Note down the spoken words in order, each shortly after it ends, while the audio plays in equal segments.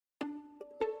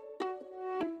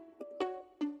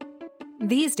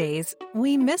These days,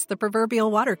 we miss the proverbial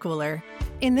water cooler.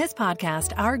 In this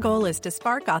podcast, our goal is to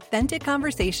spark authentic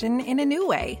conversation in a new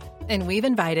way. And we've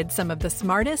invited some of the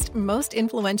smartest, most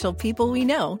influential people we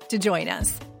know to join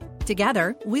us.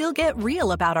 Together, we'll get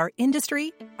real about our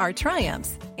industry, our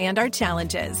triumphs, and our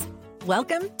challenges.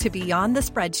 Welcome to Beyond the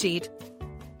Spreadsheet.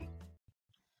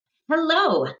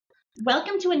 Hello.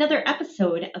 Welcome to another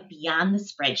episode of Beyond the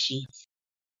Spreadsheet.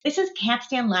 This is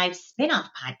Capstan Live's spin-off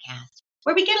podcast,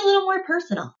 where we get a little more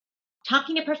personal,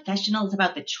 talking to professionals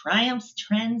about the triumphs,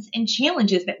 trends, and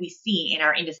challenges that we see in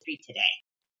our industry today.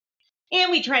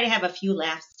 And we try to have a few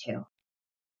laughs too.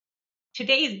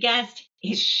 Today's guest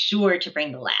is sure to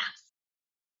bring the laughs.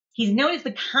 He's known as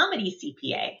the comedy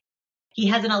CPA. He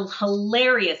has a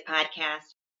hilarious podcast.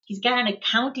 He's got an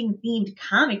accounting-themed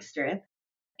comic strip,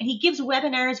 and he gives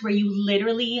webinars where you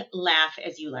literally laugh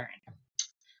as you learn.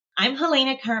 I'm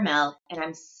Helena Carmel, and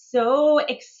I'm so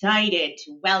excited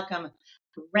to welcome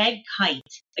Greg Kyte,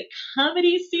 the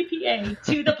comedy CPA,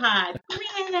 to the pod.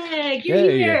 Greg,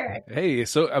 you're here. Hey,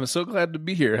 so I'm so glad to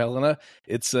be here, Helena.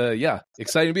 It's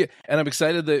exciting to be here. And I'm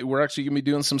excited that we're actually going to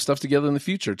be doing some stuff together in the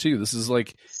future too. This is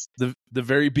like the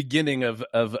very beginning of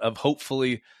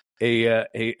hopefully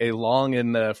a long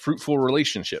and fruitful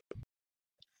relationship.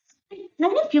 I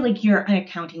kind of feel like you're an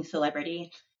accounting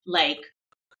celebrity. Like,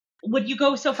 would you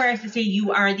go so far as to say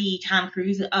you are the Tom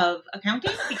Cruise of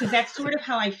accounting? Because that's sort of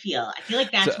how I feel. I feel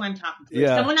like that's who I'm talking to.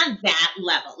 Yeah. Someone on that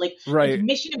level. Like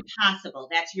Mission Impossible,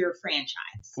 that's your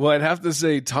franchise. Well, I'd have to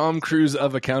say Tom Cruise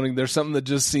of accounting. There's something that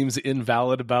just seems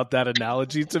invalid about that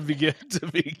analogy to begin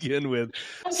with.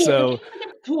 Okay, so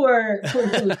poor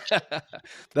I'm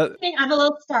a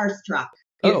little starstruck.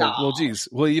 Well, geez.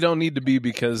 Well, you don't need to be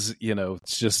because,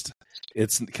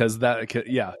 it's because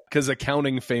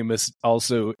accounting famous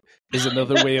also is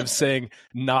another way of saying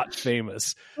not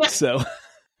famous. So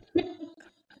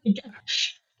in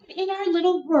our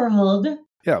little world,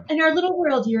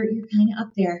 you're kind of up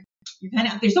there. You're kind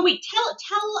of up there. So wait,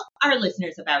 tell our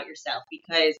listeners about yourself,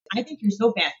 because I think you're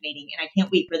so fascinating and I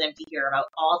can't wait for them to hear about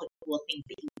all the cool things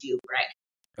that you do, Greg.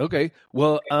 Okay.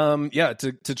 Well,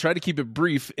 to try to keep it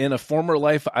brief, in a former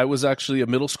life, I was actually a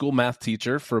middle school math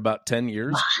teacher for about 10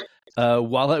 years.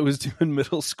 While I was doing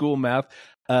middle school math,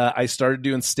 I started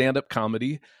doing stand-up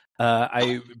comedy.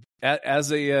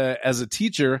 As a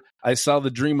teacher, I saw the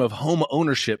dream of home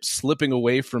ownership slipping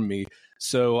away from me.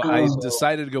 So I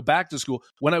decided to go back to school.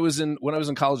 When I was in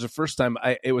college the first time,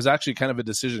 it was actually kind of a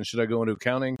decision. Should I go into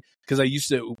accounting? Because I used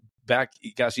to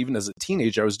even as a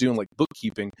teenager, I was doing like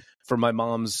bookkeeping for my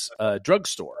mom's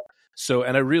drugstore. So,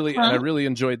 and I really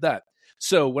enjoyed that.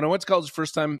 So when I went to college the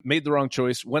first time, made the wrong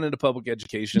choice, went into public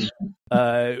education,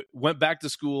 went back to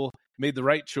school, made the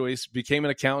right choice, became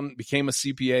an accountant, became a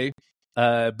CPA.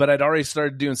 But I'd already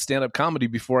started doing stand-up comedy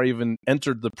before I even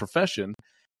entered the profession.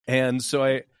 And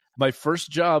so my first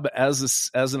job as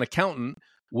an accountant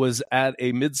was at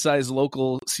a mid-sized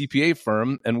local CPA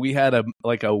firm, and we had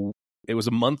it was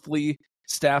a monthly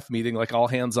staff meeting, like all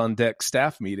hands on deck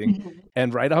staff meeting. Mm-hmm.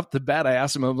 And right off the bat, I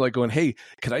asked him, I'm like going, hey,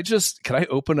 could I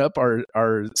open up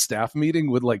our staff meeting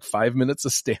with like 5 minutes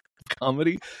of stand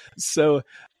comedy? So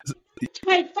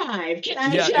tight five.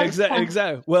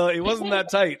 Exactly. Well, it wasn't that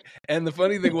tight. And the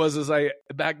funny thing was, I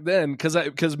back then, because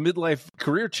midlife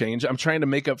career change, I'm trying to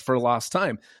make up for lost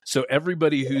time. So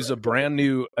everybody who's a brand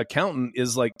new accountant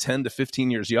is like 10 to 15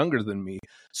 years younger than me.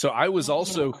 So I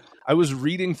was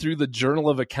reading through the Journal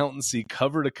of Accountancy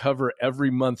cover to cover every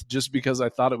month just because I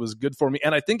thought it was good for me.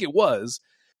 And I think it was.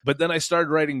 But then I started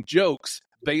writing jokes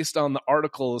based on the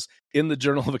articles in the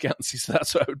Journal of Accountancy. So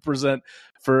that's what I would present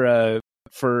for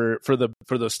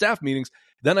those staff meetings.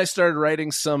 Then I started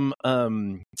writing some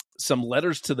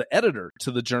letters to the editor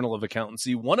to the Journal of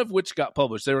Accountancy, one of which got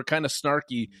published. They were kind of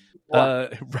snarky,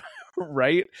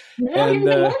 right? No, and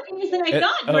you're the reason I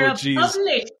thought were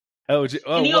published.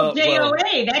 In the old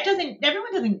JOA,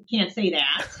 everyone can't say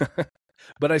that.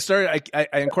 But I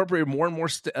incorporated more and more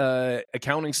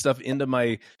accounting stuff into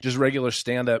my just regular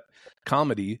stand-up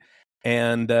comedy.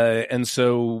 And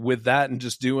so with that and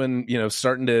just doing,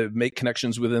 starting to make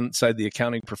connections inside the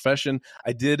accounting profession,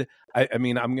 I'm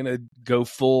going to go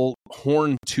full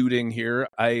horn tooting here.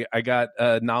 I got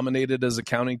nominated as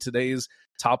Accounting Today's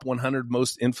top 100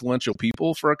 most influential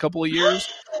people for a couple of years.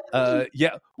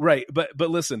 Yeah, right. But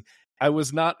listen, I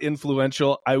was not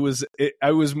influential. I was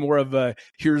more of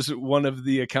here's one of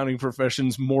the accounting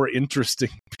profession's more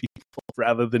interesting people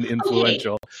rather than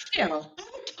influential. Okay. Still, I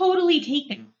would totally take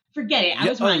them. Forget it. I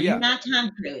was wrong. You're not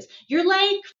Tom Cruise. You're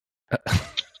like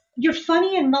You're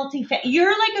funny and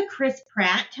You're like a Chris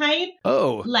Pratt type.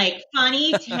 Oh, like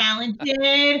funny,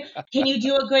 talented. Can you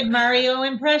do a good Mario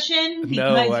impression? no,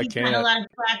 Because I he's got a can't. lot of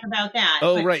flack about that.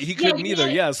 Oh, But right. He yeah, couldn't either.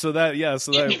 Yeah. So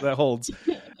that holds.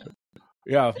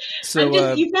 Yeah.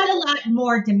 So, you've got a lot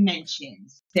more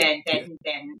dimensions than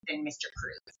Mr.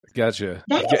 Cruz. gotcha.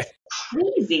 That is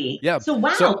crazy. Yeah. So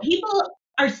wow, people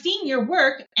are seeing your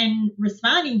work and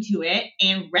responding to it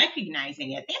and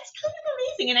recognizing it. That's kind of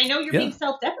amazing. And I know you're being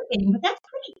self-deprecating, but that's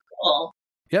pretty cool.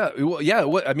 Yeah. Well, yeah.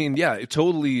 What I mean, yeah, it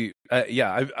totally.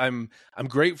 Yeah. I'm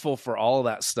grateful for all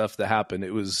that stuff that happened.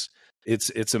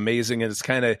 It's amazing, and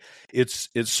it's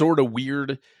sort of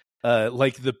weird.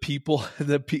 Like the people,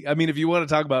 I mean, if you want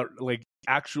to talk about like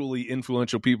actually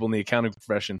influential people in the accounting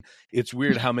profession, it's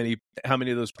weird how many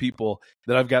of those people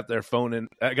that I've got their phone and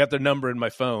I got their number in my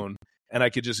phone, and I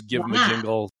could just give them a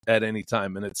jingle at any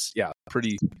time, and it's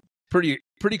pretty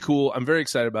cool. I'm very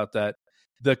excited about that.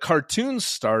 The cartoons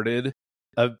started.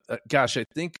 Gosh, I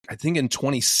think in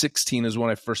 2016 is when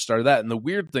I first started that, and the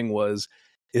weird thing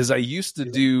is I used to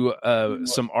do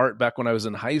some art back when I was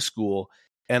in high school.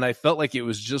 And I felt like it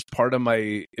was just part of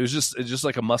it was just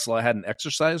like a muscle I hadn't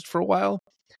exercised for a while.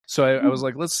 So I was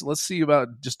like, let's see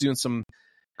about just doing some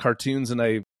cartoons. And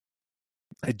I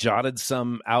jotted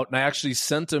some out, and I actually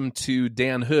sent them to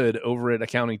Dan Hood over at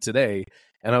Accounting Today.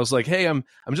 And I was like, hey, I'm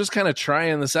just kind of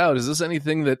trying this out. Is this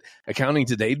anything that Accounting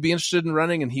Today'd be interested in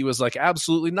running? And he was like,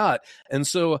 absolutely not. And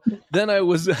so then I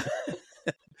was,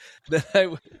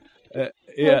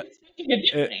 yeah.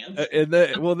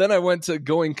 Then I went to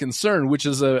Going Concern, which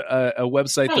is a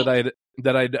website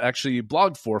that I'd actually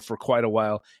blogged for quite a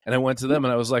while, and I went to them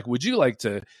and I was like, would you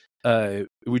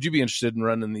be interested in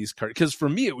running these cards? Because for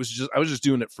me, I was just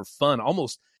doing it for fun.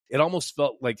 It almost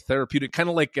felt like therapeutic, kind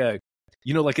of like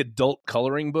like adult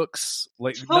coloring books,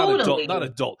 like totally. not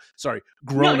adult. Sorry,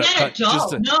 grown up. Not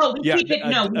adult. We do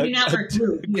not work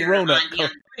group here grown up.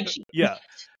 Yeah,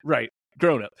 right,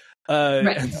 grown up.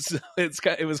 Right. And so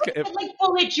it was like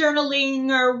bullet journaling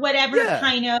or whatever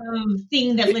kind of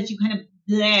thing that lets you kind of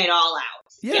lay it all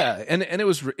out. Yeah, and it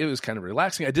was kind of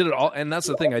relaxing. I did it all, and that's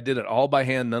the thing. I did it all by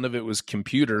hand. None of it was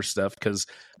computer stuff because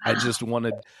I just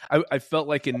wanted. I felt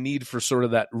like a need for sort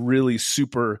of that really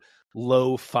super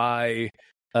lo-fi,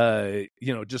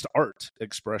 just art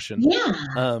expression.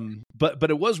 Yeah. But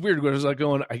it was weird. I was like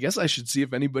going, I guess I should see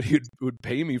if anybody would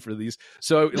pay me for these.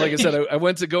 So like I said, I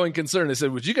went to Going Concern. I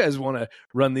said, would you guys want to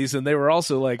run these? And they were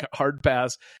also like hard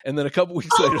pass. And then a couple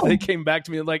weeks later, they came back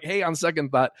to me and like, hey, on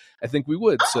second thought, I think we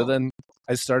would. So then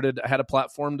I had a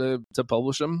platform to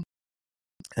publish them.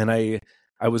 And I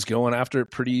was going after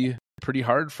it pretty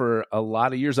hard for a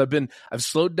lot of years. I've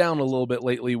slowed down a little bit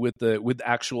lately with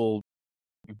actual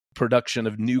production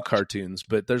of new cartoons,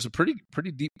 but there's a pretty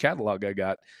deep catalog I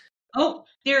got. Oh,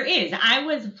 there is. I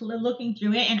was looking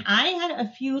through it, and I had a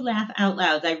few laugh out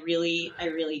louds. I really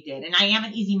did. And I am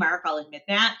an easy mark, I'll admit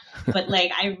that. But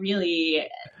like, I really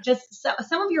just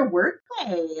some of your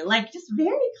wordplay, like just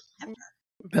very clever.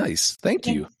 Nice, thank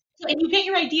you. And you get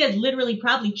your ideas literally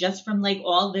probably just from like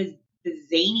all the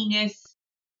zaniness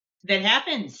that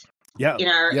happens. Yeah, in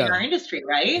our industry,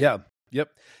 right? Yeah. Yep.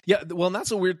 Yeah. Well, and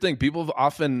that's a weird thing. People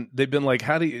they've been like,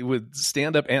 with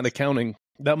stand up and accounting,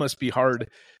 that must be hard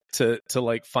to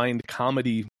like find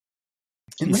comedy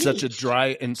in such a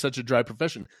dry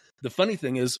profession. The funny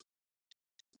thing is,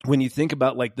 when you think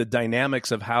about like the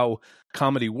dynamics of how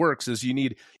comedy works, is you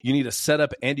need a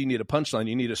setup and you need a punchline.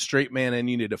 You need a straight man and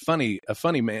you need a funny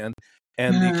man.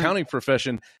 And the accounting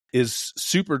profession is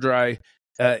super dry,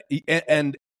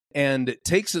 and it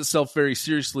takes itself very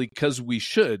seriously because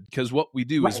what we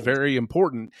do is very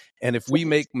important. And if we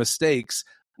make mistakes,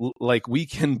 like we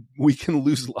can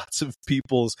lose lots of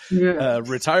people's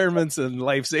retirements and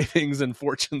life savings and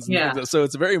fortunes. And so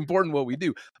it's very important what we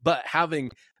do. But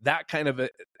having that kind of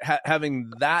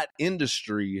having that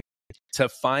industry to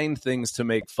find things to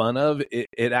make fun of,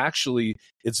 it actually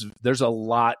there's a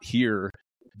lot here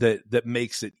that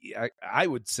makes it, I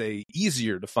would say,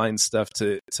 easier to find stuff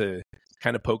to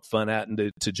kind of poke fun at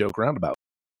and to joke around about.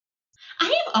 I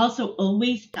have also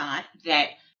always thought that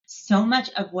so much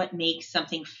of what makes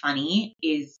something funny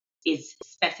is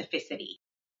specificity.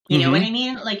 You know what I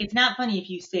mean? Like, it's not funny if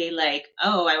you say like,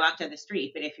 oh, I walked down the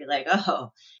street, but if you're like,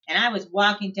 oh, and I was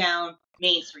walking down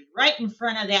Main Street right in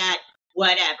front of that,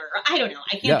 whatever. I don't know.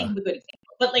 I can't think of a good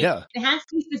example, but like it has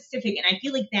to be specific. And I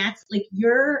feel like that's like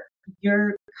your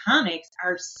comics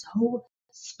are so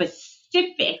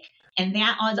specific. And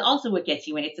that is also what gets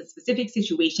you in. It's a specific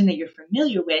situation that you're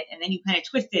familiar with, and then you kind of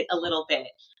twist it a little bit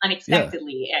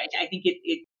unexpectedly. I think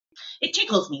it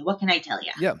tickles me. What can I tell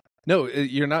you? Yeah, no,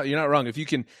 you're not wrong. If you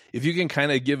can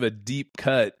kind of give a deep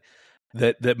cut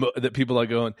that people are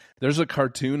going, there's a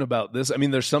cartoon about this. I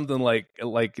mean, there's something like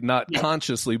not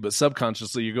consciously but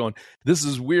subconsciously you're going, this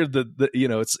is weird that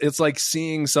it's like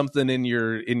seeing something in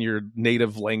your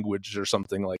native language or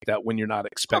something like that when you're not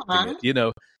expecting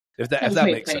it, if that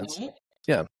makes sense.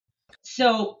 Yeah.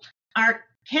 So our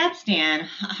Capstan,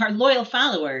 our loyal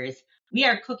followers, we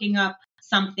are cooking up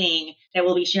something that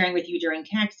we'll be sharing with you during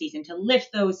tax season to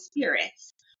lift those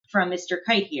spirits from Mr.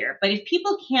 Kyte here. But if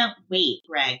people can't wait,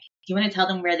 Greg, do you want to tell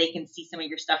them where they can see some of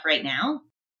your stuff right now?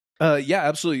 Yeah,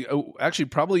 absolutely. Oh, actually,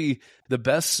 probably the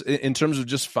best in terms of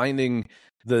just finding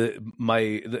the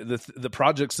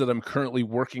projects that I'm currently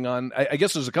working on. I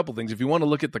guess there's a couple things. If you want to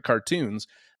look at the cartoons,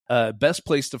 best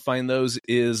place to find those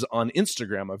is on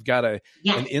Instagram. I've got an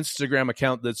Instagram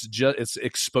account that's it's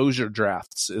exposure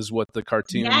drafts is what the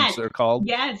cartoons are called.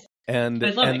 Yes, and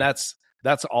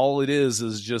that's all it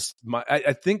is just my.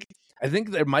 I think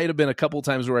there might have been a couple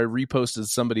times where I reposted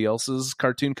somebody else's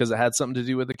cartoon because it had something to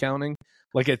do with accounting.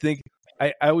 Like I think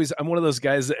I'm one of those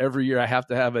guys that every year I have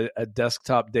to have a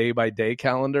desktop day by day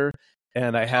calendar,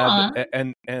 and I have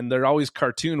and they're always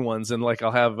cartoon ones, and like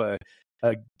I'll have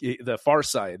the Far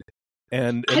Side,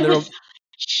 and I was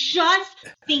just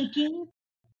thinking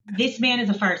this man is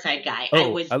a Far Side guy. I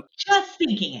was just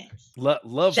thinking it.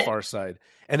 Love Far Side,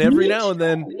 and every now and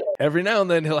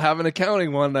then he'll have an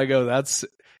accounting one, and I go, that's.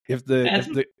 If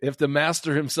the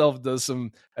master himself does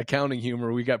some accounting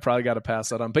humor, we probably got to pass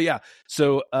that on. But yeah,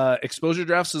 so exposure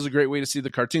drafts is a great way to see the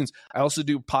cartoons. I also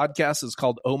do podcasts. It's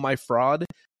called Oh My Fraud,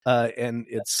 and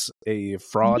it's a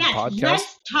fraud podcast.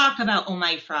 Let's talk about Oh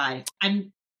My Fraud.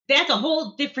 That's a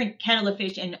whole different kettle of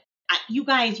fish, and you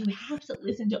guys, you have to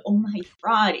listen to Oh My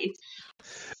Fraud. It's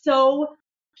so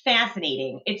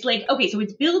fascinating. It's like, okay, so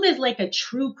it's billed as like a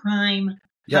true crime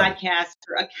podcast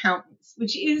for accountants,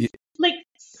 which is like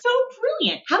so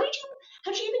brilliant. How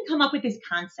did you even come up with this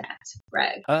concept,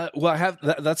 Greg? Well, I have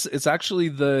it's actually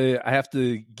I have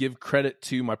to give credit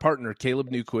to my partner Caleb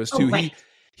Newquist,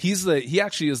 he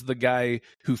actually is the guy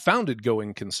who founded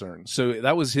Going Concern. So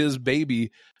that was his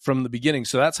baby from the beginning.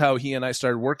 So that's how he and I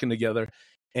started working together.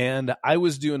 And I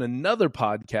was doing another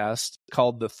podcast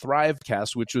called the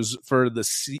Thrivecast, which was for the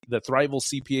Thrival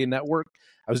CPA network.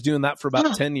 I was doing that for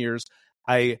about 10 years.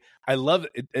 I love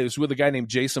it. It was with a guy named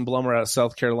Jason Blummer out of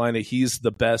South Carolina. He's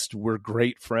the best. We're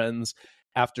great friends.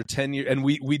 After 10 years, and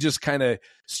we just kind of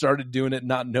started doing it,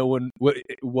 not knowing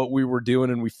what we were doing,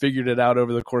 and we figured it out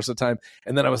over the course of time.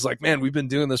 And then I was like, man, we've been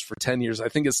doing this for 10 years. I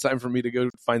think it's time for me to go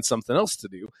find something else to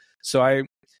do. So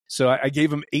I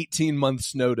gave him 18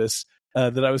 months notice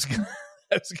that I was going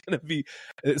to be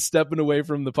stepping away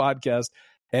from the podcast.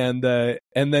 And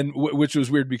then which was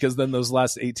weird because then those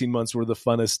last 18 months were the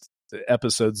funnest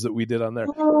episodes that we did on there.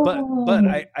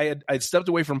 But I'd stepped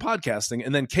away from podcasting,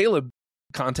 and then Caleb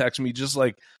contacts me just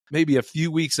like maybe a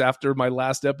few weeks after my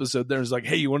last episode there. Is like,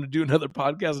 hey, you want to do another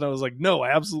podcast? And I was like, no,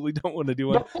 I absolutely don't want to do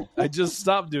one. I just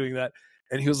stopped doing that.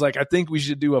 And he was like, I think we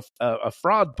should do a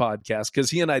fraud podcast,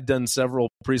 because he and I'd done several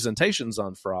presentations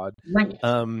on fraud, right.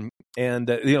 And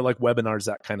like webinars,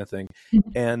 that kind of thing.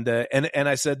 And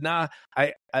I said, nah,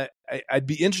 I'd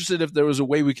be interested if there was a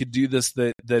way we could do this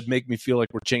that make me feel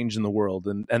like we're changing the world.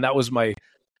 And that was my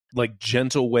like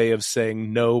gentle way of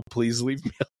saying, no, please leave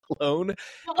me alone.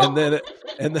 And then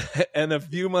and a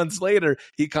few months later,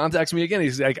 he contacts me again.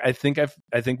 He's like, I think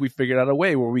we figured out a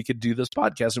way where we could do this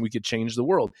podcast and we could change the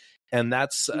world. And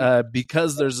that's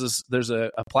because there's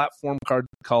a platform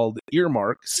called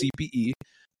Earmark CPE,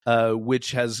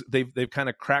 which they've kind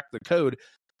of cracked the code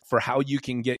for how you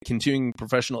can get continuing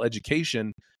professional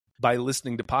education by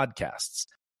listening to podcasts.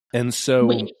 And so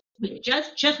wait,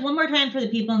 just one more time for the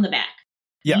people in the back.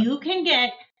 Yeah. You can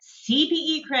get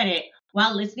CPE credit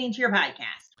while listening to your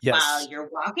podcast. Yes. While you're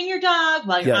walking your dog,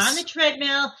 while you're on the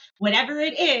treadmill, whatever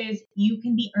it is, you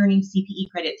can be earning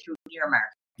CPE credit through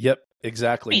Earmark. Yep,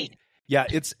 exactly. Amazing. Yeah,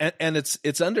 it's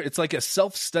like a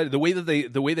self-study.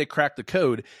 The way they cracked the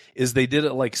code is they did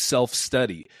it like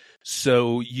self-study.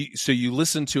 So you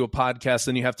listen to a podcast,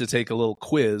 then you have to take a little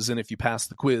quiz, and if you pass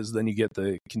the quiz, then you get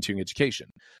the continuing education.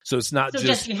 So it's not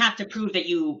just you have to prove that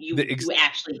you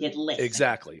actually did listen.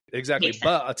 Exactly.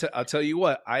 But I'll tell you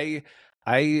what, I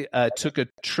took a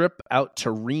trip out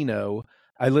to Reno.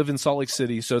 I live in Salt Lake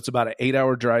City, so it's about an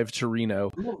 8-hour drive to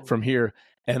Reno from here.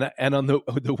 And on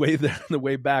the way there, on the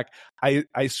way back,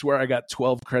 I swear I got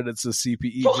 12 credits of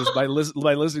CPE just by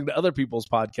listening to other people's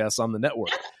podcasts on the network.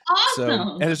 That's awesome.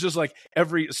 So, and it's just like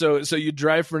so you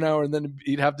drive for an hour, and then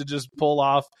you'd have to just pull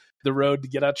off the road to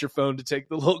get out your phone to take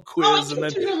the little quiz, and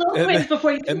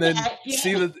then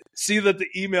see that the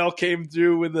email came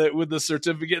through with the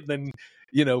certificate, and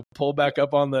then pull back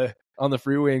up on the on the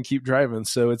freeway and keep driving.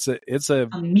 So it's a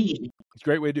amazing,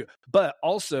 great way to do it. But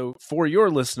also for your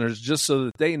listeners, just so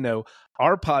that they know,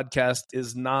 our podcast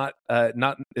is not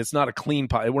it's not a clean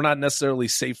pod. We're not necessarily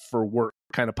safe for work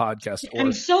kind of podcast.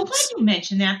 I'm so glad you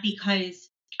mentioned that, because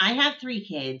I have 3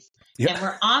 kids, and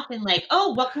we're often like,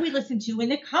 oh, what can we listen to in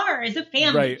the car as a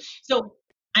family? Right. So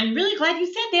I'm really glad you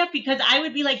said that, because I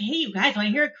would be like, hey, you guys want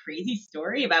to hear a crazy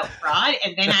story about fraud?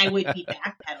 And then I would be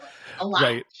backpedaling a lot.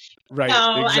 Right.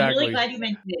 So Exactly. I'm really glad you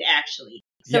mentioned it, actually.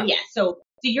 So so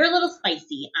you're a little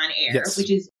spicy on air,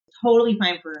 which is totally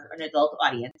fine for an adult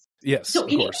audience. Yes. So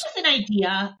can you give us an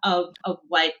idea of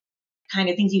what kind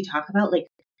of things you talk about? Like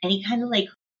any kind of like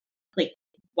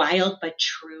wild but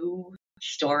true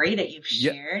story that you've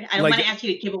shared? I don't want to ask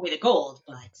you to give away the gold,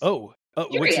 but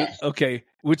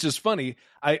which is funny.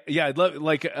 I'd love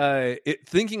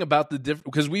thinking about the different,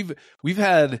 because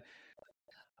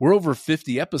we're over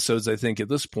 50 episodes, I think, at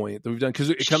this point that we've done, because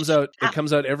it comes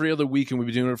out every other week, and we've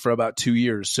been doing it for about 2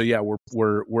 years. So yeah,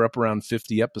 we're up around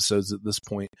 50 episodes at this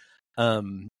point.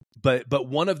 But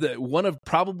one of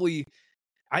probably,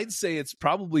 I'd say it's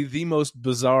probably the most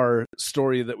bizarre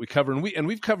story that we cover, and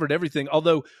we've covered everything.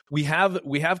 Although we have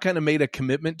kind of made a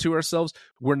commitment to ourselves.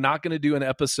 We're not going to do an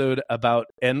episode about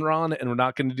Enron, and we're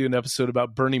not going to do an episode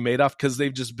about Bernie Madoff, because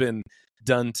they've just been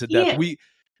done to death. Yeah.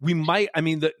 We might. I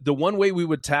mean, the one way we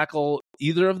would tackle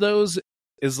either of those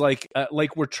is like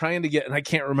we're trying to get, and I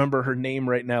can't remember her name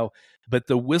right now, but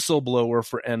the whistleblower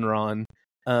for Enron.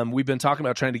 We've been talking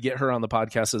about trying to get her on the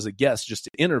podcast as a guest, just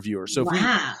to interview her. So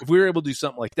if we were able to do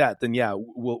something like that, then yeah,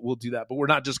 we'll do that. But we're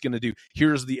not just going to do,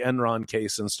 here's the Enron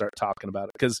case and start talking about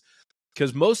it, because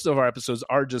most of our episodes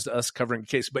are just us covering a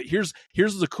case. But here's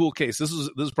the cool case. This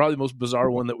is probably the most bizarre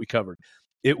one that we covered.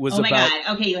 It was God.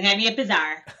 Okay, you had me at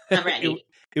bizarre. I'm ready.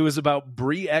 It was about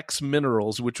Bre-X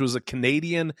Minerals, which was a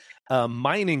Canadian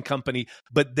mining company,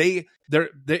 but they're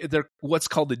what's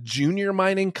called a junior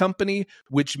mining company,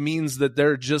 which means that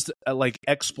they're just like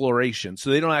exploration.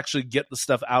 So they don't actually get the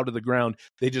stuff out of the ground;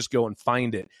 they just go and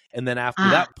find it, and then after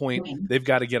that point, they've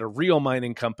got to get a real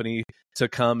mining company to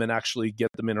come and actually get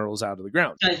the minerals out of the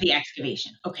ground. So it's the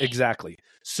excavation. Okay, exactly.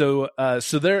 So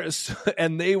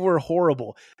and they were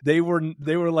horrible. They were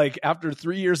like, after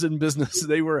 3 years in business,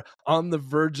 they were on the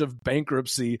verge of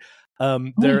bankruptcy.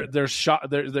 Their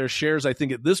shares, I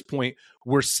think at this point,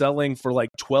 were selling for like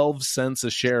 12 cents a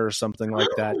share or something like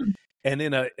that. And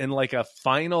in like a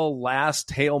final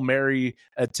last Hail Mary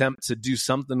attempt to do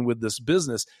something with this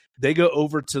business, they go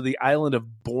over to the island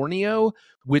of Borneo,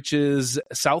 which is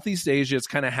Southeast Asia. It's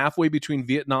kind of halfway between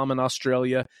Vietnam and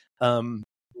Australia.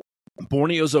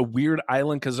 Borneo's a weird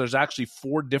island because there's actually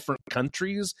 4 different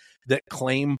countries that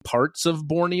claim parts of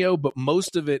Borneo, but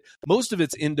most of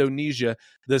it's Indonesia.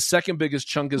 The second biggest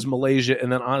chunk is Malaysia,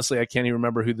 and then honestly, I can't even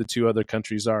remember who the 2 other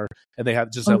countries are, and they have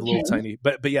little tiny.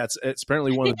 But yeah, it's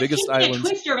apparently one of the biggest islands.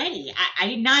 Twist already. I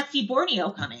did not see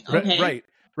Borneo coming. Okay.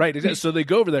 Right. So they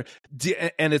go over there,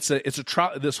 and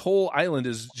this whole island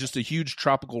is just a huge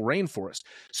tropical rainforest.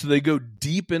 So they go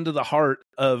deep into the heart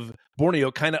of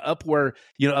Borneo, kind of up where,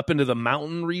 up into the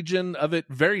mountain region of it,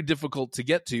 very difficult to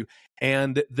get to.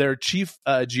 And their chief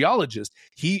geologist,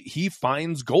 he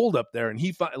finds gold up there, and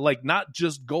he like not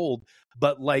just gold,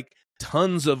 but like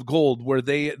tons of gold. Where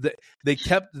they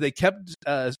kept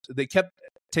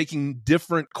taking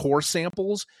different core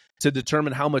samples to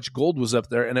determine how much gold was up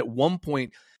there. And at one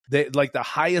point, they like the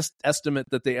highest estimate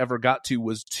that they ever got to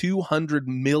was 200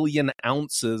 million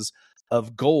ounces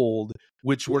of gold,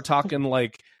 which we're talking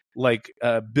like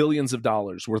billions of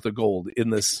dollars worth of gold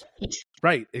in this.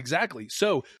 Right. Exactly.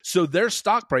 So their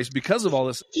stock price, because of all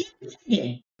this.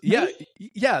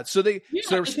 Yeah. So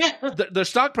their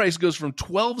stock price goes from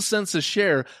 12 cents a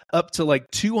share up to like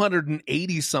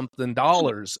 $280 something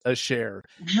a share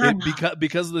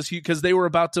because of this, because they were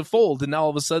about to fold, and now all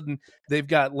of a sudden they've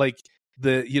got like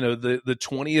the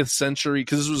 20th century,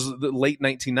 because this was the late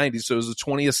 1990s, so it was the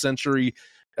 20th century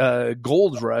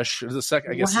gold rush, the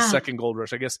second gold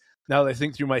rush. I guess now that I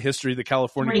think through my history, the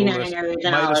California gold rush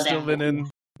might have still been in.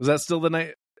 Was that still the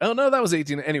night? Oh no, that was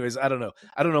 18. Anyways, I don't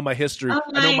know my history. I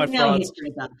know my frauds,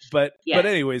 but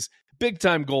anyways, big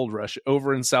time gold rush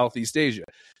over in Southeast Asia.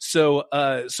 So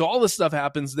all this stuff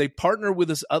happens. They partner with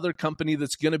this other company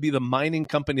that's going to be the mining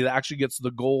company that actually gets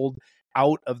the gold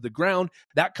out of the ground.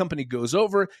 That company goes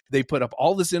over, they put up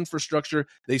all this infrastructure,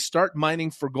 they start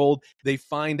mining for gold, they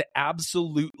find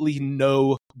absolutely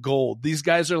no gold. These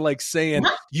guys are like saying,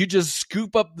 you just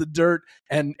scoop up the dirt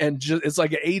and just, it's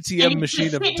like an ATM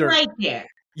machine of dirt. Right there.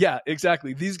 Yeah,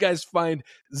 exactly. These guys find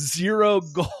 0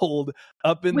 gold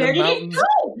up in the mountains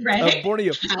of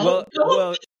Borneo.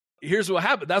 Well, here's what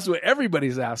happened. That's what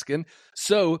everybody's asking.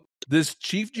 So this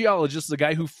chief geologist, the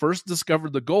guy who first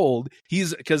discovered the gold,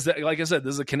 because like I said,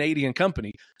 this is a Canadian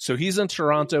company. So he's in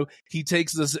Toronto. He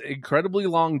takes this incredibly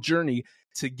long journey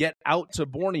to get out to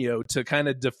Borneo to kind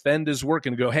of defend his work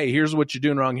and go, hey, here's what you're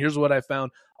doing wrong. Here's what I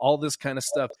found, all this kind of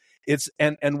stuff.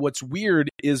 And what's weird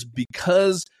is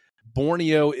because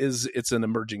Borneo it's an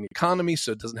emerging economy,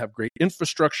 so it doesn't have great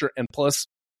infrastructure. And plus,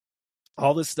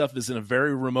 all this stuff is in a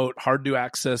very remote, hard to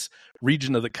access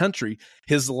region of the country.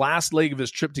 His last leg of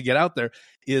his trip to get out there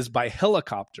is by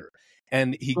helicopter.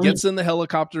 And he gets in the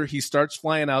helicopter. He starts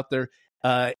flying out there.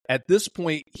 At this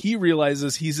point, he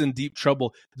realizes he's in deep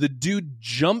trouble. The dude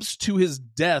jumps to his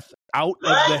death out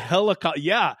of the helicopter.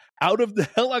 Yeah, out of the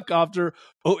helicopter.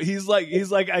 Oh, he's like,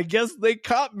 I guess they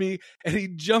caught me. And he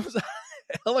jumps out of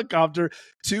the helicopter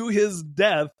to his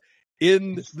death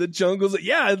in the jungles.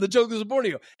 Yeah, in the jungles of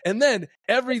Borneo. And then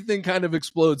everything kind of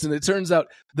explodes. And it turns out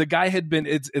the guy had been,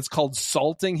 it's called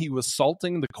salting. He was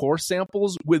salting the core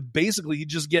samples with basically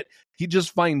he'd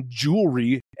just find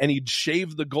jewelry and he'd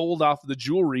shave the gold off the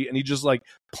jewelry and he'd just like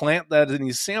plant that in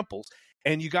these samples.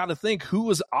 And you got to think, who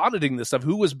was auditing this stuff?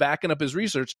 Who was backing up his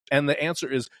research? And the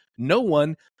answer is no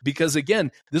one, because again,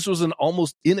 this was an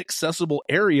almost inaccessible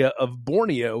area of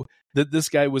Borneo that this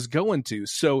guy was going to.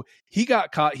 So he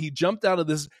got caught. He jumped out of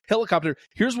this helicopter.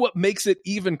 Here's what makes it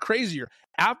even crazier.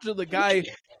 After the guy...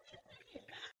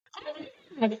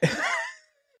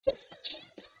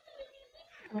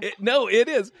 It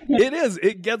is.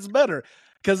 It gets better.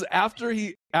 Because after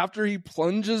he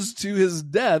plunges to his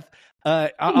death,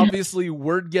 obviously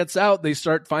word gets out. They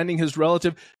start finding his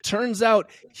relative. Turns out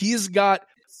he's got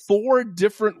 4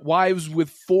 different wives with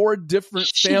 4 different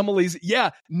families. Yeah,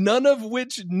 none of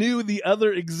which knew the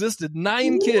other existed.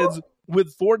 9 kids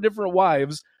with 4 different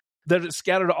wives that are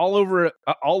scattered all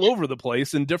over the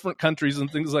place in different countries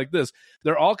and things like this.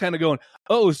 They're all kind of going,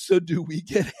 oh, so do we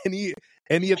get any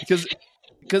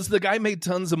because the guy made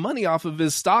tons of money off of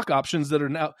his stock options that are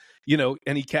now,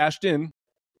 and he cashed in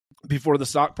before the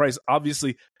stock price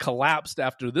obviously collapsed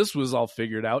after this was all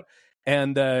figured out.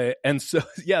 And so,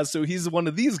 yeah, so he's one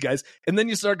of these guys. And then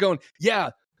you start going,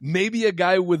 yeah, maybe a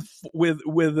guy with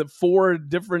 4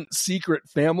 different secret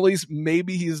families,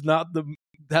 maybe he's not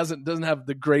doesn't have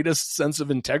the greatest sense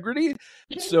of integrity.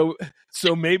 So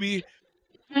maybe,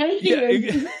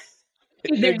 yeah,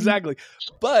 exactly.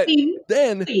 But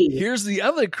then here's the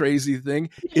other crazy thing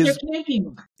is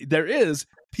there is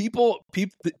people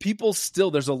still,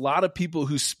 there's a lot of people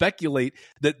who speculate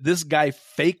that this guy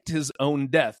faked his own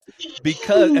death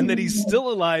and that he's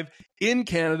still alive in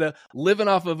Canada, living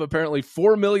off of apparently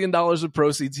 $4 million of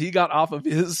proceeds he got off of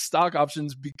his stock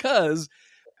options because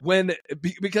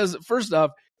first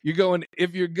off, you're going,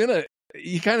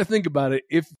 you kind of think about it,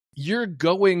 if you're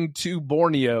going to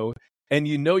Borneo and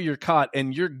you're caught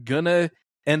and you're gonna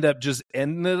end up just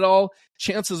ending it all,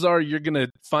 chances are you're gonna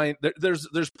find there's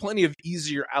plenty of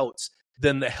easier outs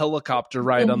than the helicopter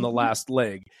ride on the last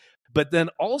leg. But then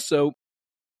also,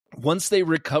 once they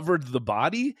recovered the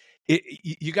body,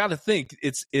 you got to think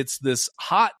it's this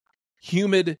hot,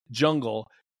 humid jungle,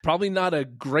 probably not a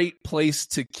great place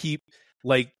to keep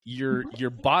like your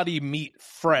body meat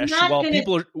fresh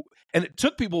and it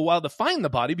took people a while to find the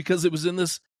body because it was in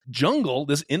this jungle,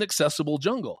 this inaccessible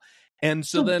jungle. And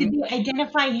so then did they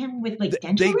identify him with like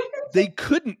dental records?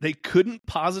 They couldn't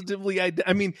positively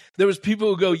I mean, there was people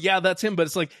who go, yeah, that's him, but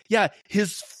it's like, yeah,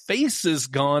 his face is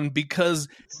gone because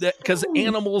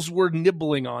animals were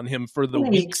nibbling on him for the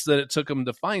weeks that it took him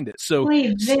to find it. So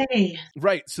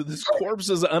right, so this corpse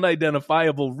is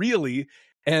unidentifiable really.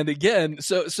 And again,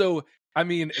 so I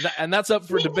mean, and that's up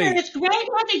for debate. Greg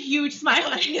has a huge smile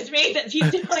on his face as he's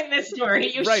telling this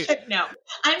story. You should know.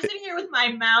 I'm sitting here with my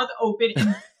mouth open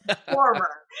in horror,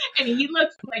 and he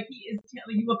looks like he is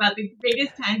telling you about the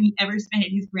greatest time he ever spent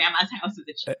at his grandma's house as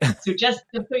a child. So just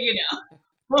so you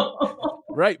know.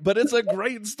 Right, but it's a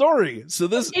great story. So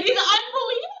it is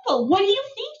unbelievable. What do you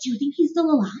think? Do you think he's still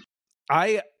alive?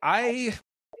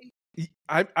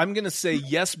 I'm going to say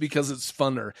yes because it's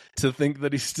funner to think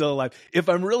that he's still alive. If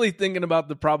I'm really thinking about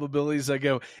the probabilities, I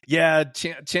go, yeah,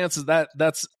 chances that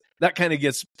kind of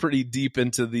gets pretty deep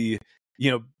into the,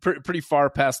 pretty far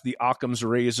past the Occam's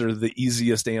razor. The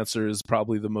easiest answer is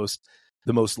probably the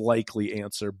most likely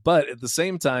answer. But at the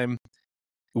same time,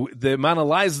 the amount of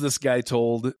lies this guy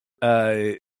told,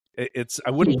 I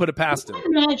wouldn't put it past him.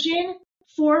 Imagine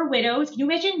 4 widows. Can you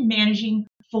imagine managing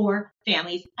 4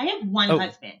 families? I have one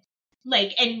husband.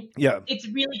 It's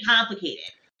really complicated.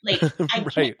 Can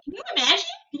you imagine?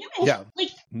 Yeah.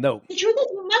 No. The truth is,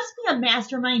 you must be a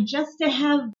mastermind just to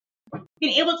have been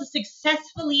able to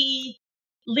successfully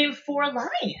live 4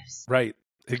 lives. Right.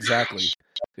 Exactly.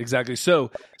 So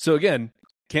again,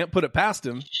 can't put it past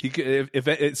him. He could, if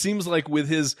it seems like with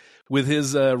his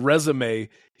resume,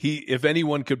 if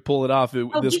anyone could pull it off,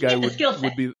 this guy would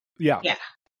be. Yeah.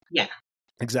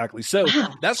 Exactly. So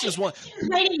that's just one.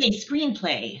 Writing a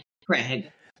screenplay,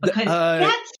 Greg, because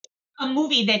that's a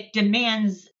movie that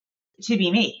demands to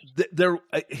be made.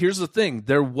 Here's the thing: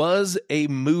 there was a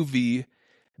movie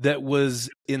that was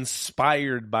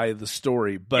inspired by the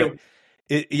story, but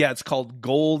it's called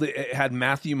Gold. It had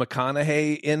Matthew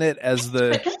McConaughey in it as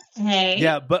the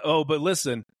but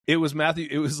listen, it was Matthew.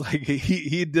 It was like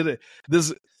he did it.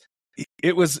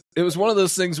 It was one of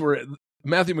those things where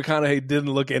Matthew McConaughey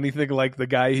didn't look anything like the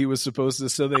guy he was supposed to.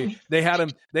 So they had him.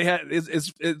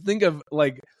 Think of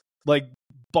like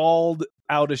bald,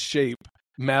 out of shape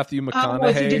Matthew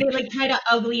McConaughey. So did they try to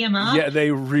ugly him up? Yeah, they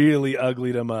really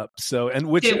uglied him up. So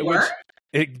which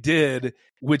it did,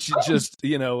 which just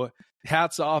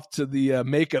hats off to the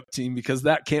makeup team, because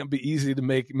that can't be easy to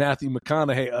make Matthew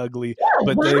McConaughey ugly.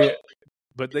 Yeah,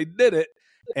 but they did it,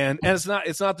 and it's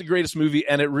not the greatest movie,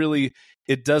 and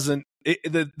it doesn't.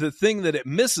 The thing that it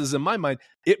misses in my mind,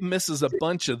 it misses a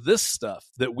bunch of this stuff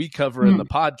that we cover in the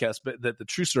podcast, but that the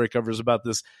true story covers about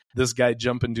this guy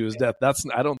jumping to his death.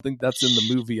 I don't think that's in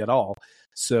the movie at all.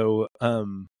 So,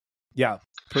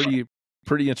 pretty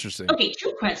interesting. Okay,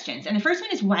 2 questions, and the first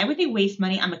one is, why would they waste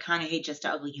money on McConaughey just to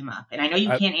ugly him up? And I know you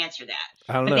can't answer that.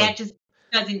 I don't know. That just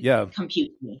doesn't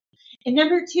compute to me. And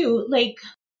number 2,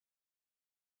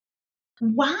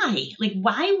 why?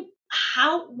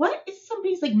 What is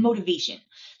somebody's motivation?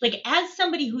 As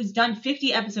somebody who's done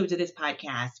 50 episodes of this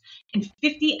podcast and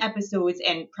 50 episodes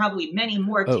and probably many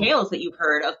more tales that you've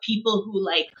heard of people who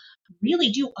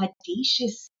really do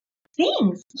audacious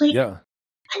things.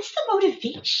 What's the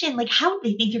motivation? How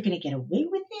they think they're going to get away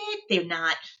with it? They're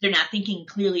not thinking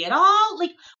clearly at all. What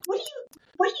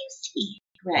do you see,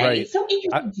 Greg? Right. It's so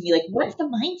interesting to me. What's the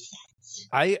mindset?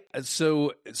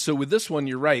 So with this one,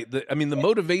 you're right. The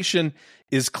motivation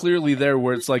is clearly there,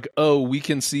 where it's we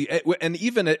can see, and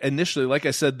even initially, like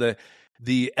I said,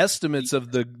 the estimates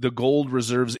of the gold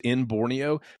reserves in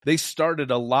Borneo, they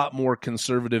started a lot more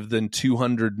conservative than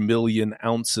 200 million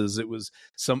ounces. It was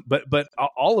but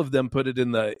all of them put it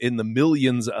in the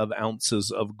millions of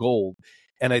ounces of gold.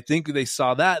 And I think they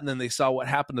saw that, and then they saw what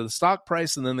happened to the stock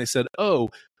price, and then they said,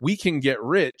 we can get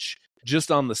rich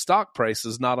just on the stock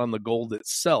prices, not on the gold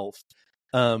itself.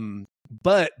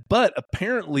 But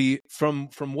apparently from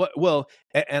what,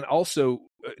 and also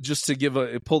just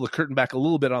to pull the curtain back a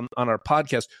little bit on our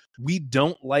podcast, we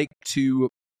don't like to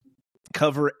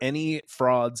cover any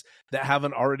frauds that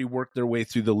haven't already worked their way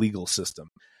through the legal system.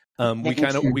 We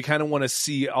kind of want to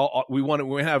see we want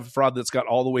to have fraud that's got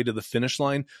all the way to the finish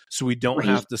line, so we don't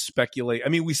have to speculate.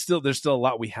 There's still a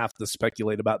lot we have to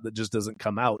speculate about that just doesn't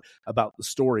come out about the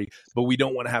story, but we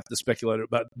don't want to have to speculate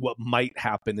about what might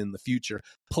happen in the future.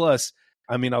 Plus,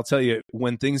 I'll tell you,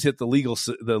 when things hit the legal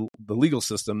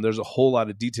system, there's a whole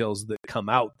lot of details that come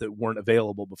out that weren't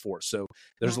available before. So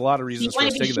there's a lot of reasons for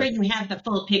us taking that. You want to be sure you have the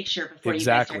full picture before you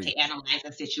start to analyze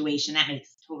a situation. That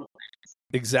makes total sense.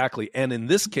 Exactly. And in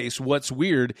this case, what's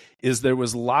weird is there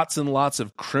was lots and lots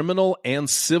of criminal and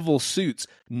civil suits.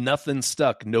 Nothing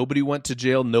stuck. Nobody went to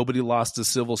jail. Nobody lost a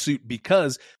civil suit,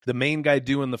 because the main guy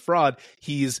doing the fraud,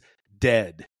 he's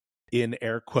dead, in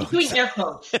air quotes. Doing air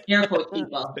quotes,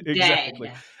 people. Exactly.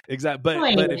 Dead.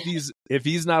 Exactly. But if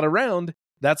he's not around,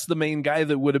 that's the main guy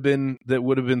that would have been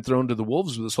thrown to the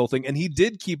wolves with this whole thing. And he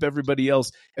did keep everybody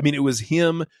else. It was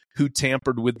him who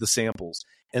tampered with the samples.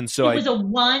 And so it was a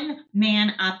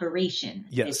one-man operation.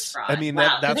 Yes.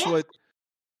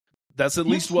 That's at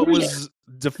least what was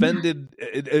defended.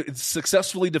 It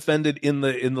successfully defended in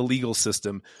the legal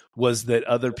system, was that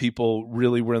other people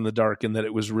really were in the dark, and that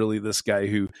it was really this guy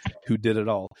who did it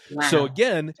all. Wow. So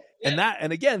again,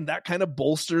 that kind of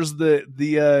bolsters the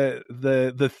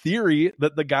theory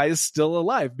that the guy is still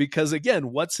alive, because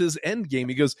again, what's his end game?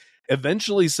 He goes,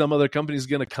 eventually some other company is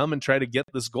going to come and try to get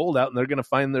this gold out, and they're going to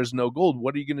find there's no gold.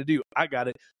 What are you going to do? I got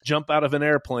it. Jump out of an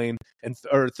airplane and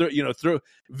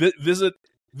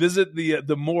visit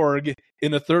the morgue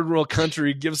in a third world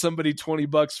country, give somebody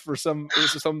 $20 for some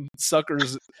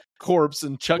sucker's corpse,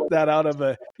 and chuck that out of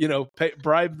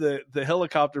bribe the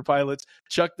helicopter pilots,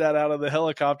 chuck that out of the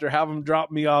helicopter, have them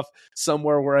drop me off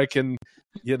somewhere where I can,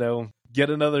 get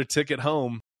another ticket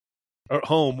home.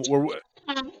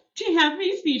 To have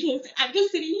me speechless. I'm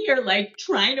just sitting here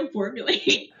trying to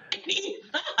formulate any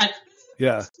thoughts.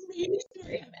 Yeah. This is the greatest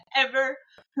story I've ever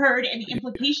heard, and the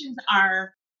implications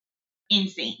are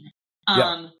insane.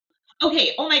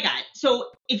 Okay. Oh my God. So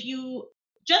if you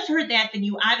just heard that, then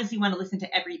you obviously want to listen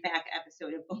to every back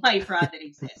episode of Life Fraud that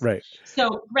exists. Right.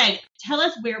 So, Greg, tell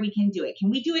us where we can do it. Can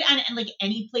we do it on like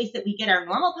any place that we get our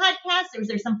normal podcast, or is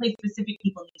there some place specific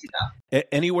people need to go?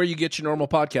 Anywhere you get your normal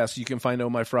podcast, you can find Oh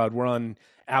My Fraud. We're on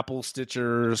Apple,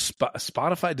 Stitcher,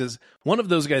 Spotify. Does one of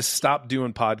those guys stop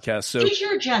doing podcasts? So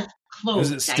Stitcher just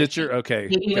closed. Is it Stitcher? Okay,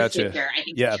 gotcha. Stitcher. I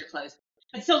think Stitcher closed.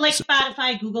 But so like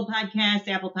Spotify, Google Podcasts,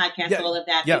 Apple Podcasts, all of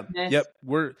that. Yeah, business. yep.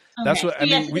 That's what I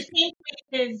mean. The same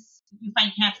places you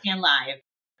find Capstan Live.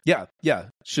 Yeah.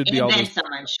 Should and be all those. Some,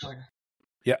 I'm sure.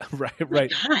 Yeah,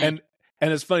 right.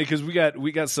 And it's funny because we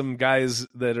got some guys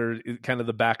that are kind of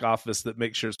the back office that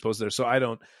make sure it's posted there. So I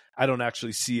don't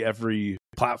actually see every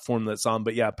platform that's on,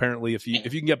 but yeah, apparently if you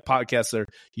can get podcasts there,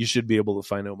 you should be able to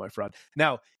find Oh My Fraud.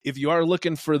 Now, if you are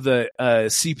looking for the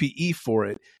CPE for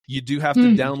it, you do have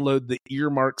to download the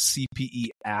Earmark CPE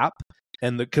app,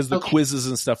 and because the quizzes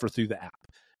and stuff are through the app.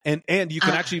 And you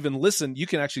can actually even listen. You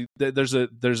can actually there's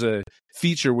a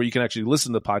feature where you can actually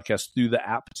listen to the podcast through the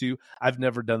app too. I've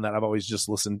never done that. I've always just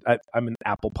listened. I'm an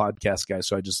Apple podcast guy,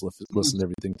 so I just listen to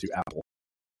everything through Apple.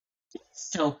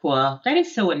 So cool. That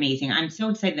is so amazing. I'm so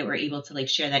excited that we're able to like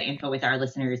share that info with our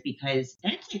listeners, because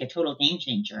that's like a total game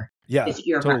changer. Yeah,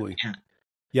 totally.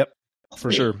 Yep,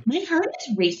 for sure. My heart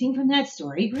is racing from that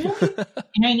story, Greg.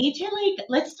 And I need to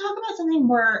let's talk about something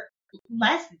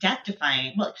less death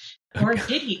defying. Well, or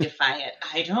did he defy it?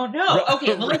 I don't know.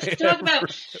 Okay, well, let's talk about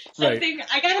something.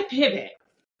 I got to pivot.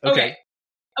 Okay.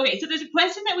 So there's a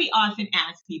question that we often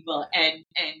ask people, and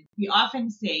we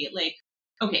often say, like,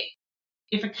 okay,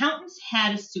 if accountants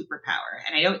had a superpower,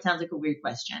 and I know it sounds like a weird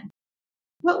question,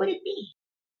 what would it be?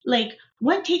 Like,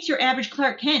 what takes your average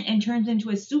Clark Kent and turns into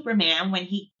a Superman when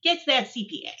he gets that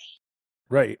CPA?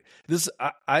 Right.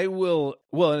 I will.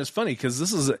 Well, and it's funny because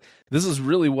this is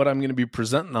really what I'm going to be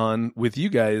presenting on with you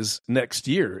guys next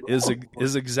year. Is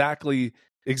exactly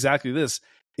this.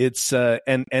 It's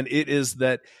and it is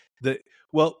that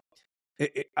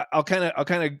I'll kind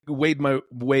of wade my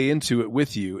way into it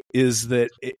with you. Is that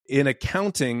in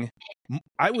accounting,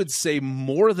 I would say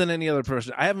more than any other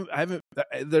profession. I haven't.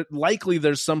 Likely,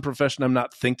 there's some profession I'm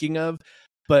not thinking of,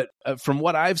 but from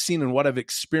what I've seen and what I've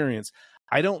experienced,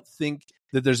 I don't think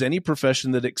that there's any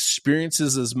profession that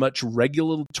experiences as much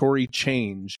regulatory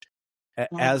change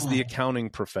as the accounting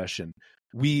profession.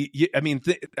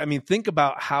 Think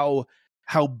about how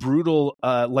brutal,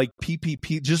 like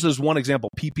PPP, just as one example,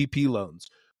 PPP loans,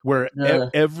 where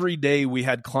every day we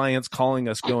had clients calling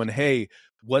us going, "Hey,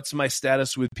 what's my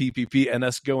status with PPP?" And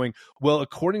us going, "Well,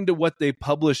 according to what they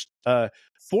published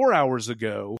 4 hours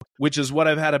ago," which is what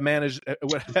I've had to manage,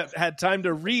 what I've had time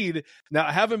to read. Now,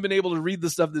 I haven't been able to read the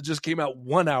stuff that just came out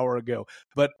 1 hour ago,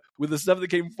 but with the stuff that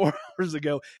came 4 hours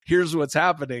ago, here's what's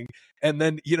happening. And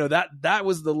then, that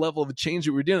was the level of change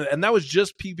that we were doing. And that was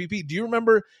just PPP. Do you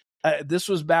remember, this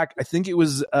was back, I think it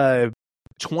was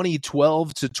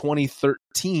 2012 to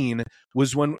 2013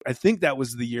 was when, I think that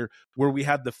was the year where we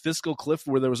had the fiscal cliff,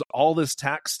 where there was all this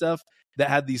tax stuff that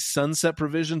had these sunset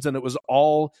provisions, and it was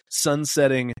all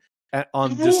sunsetting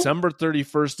on December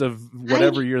 31st of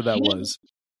whatever year that was.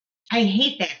 I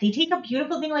hate that. They take a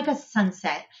beautiful thing like a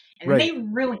sunset and they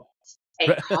ruin it. They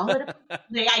call it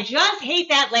I just hate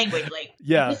that language. Like,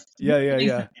 yeah,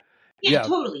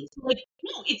 totally. So,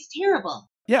 no, it's terrible.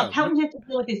 Yeah. Accountants have to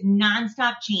deal with this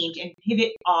nonstop change and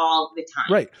pivot all the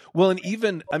time. Right. Well, and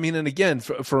even, and again,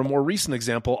 for a more recent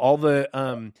example, all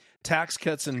the Tax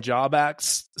Cuts and Job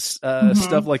Acts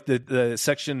stuff, like the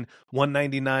Section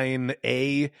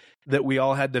 199A that we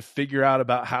all had to figure out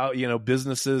about how,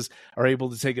 businesses are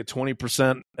able to take a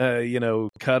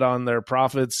 20%, cut on their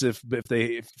profits if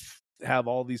they have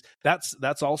all these.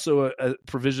 That's also a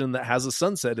provision that has a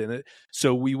sunset in it.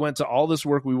 So we went to all this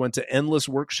work. We went to endless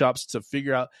workshops to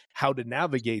figure out how to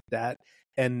navigate that.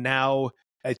 And now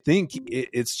I think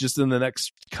it's just in the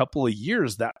next couple of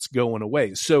years that's going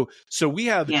away. So we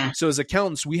have, so as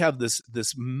accountants, we have this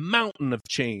mountain of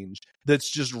change that's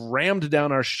just rammed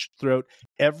down our throat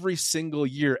every single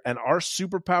year. And our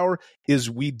superpower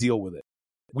is we deal with it.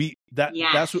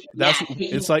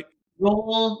 It's like,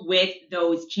 roll with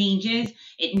those changes.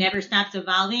 It never stops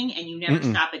evolving, and you never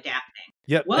stop adapting.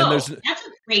 Yep. Whoa, that's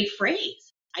a great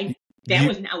phrase. Wow.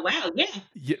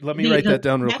 Yeah. Let me write that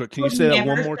down real quick. Can you say that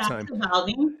one more time?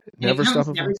 Evolving, never stop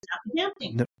adapting. No,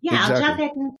 exactly. I'll jot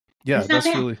that down. Yeah, that's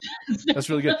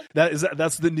really good.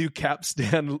 That's the new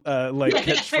capstan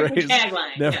catchphrase.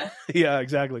 Tagline. Yeah,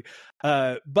 exactly.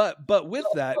 But with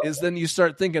that is then you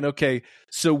start thinking, okay,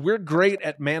 so we're great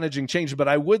at managing change, but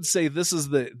I would say this is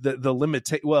the limit.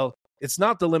 Well, it's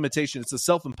not the limitation, it's the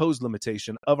self-imposed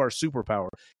limitation of our superpower,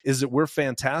 is that we're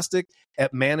fantastic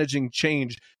at managing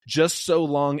change just so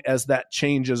long as that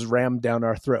change is rammed down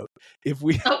our throat. If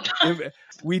we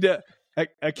do,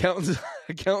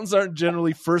 accountants aren't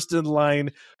generally first in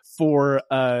line for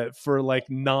like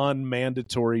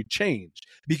non-mandatory change,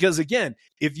 because again,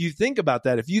 if you think about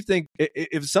that,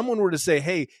 if someone were to say,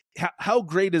 hey, how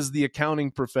great is the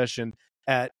accounting profession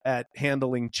at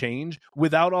handling change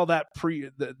without all that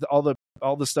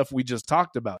all the stuff we just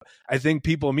talked about, I think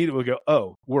people immediately go,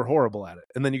 oh, we're horrible at it.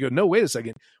 And then you go, no, wait a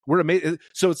second, we're amazing.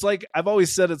 So it's like, I've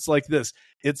always said, it's like this.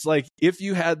 It's like if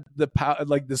you had the power,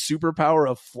 like the superpower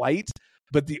of flight,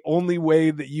 but the only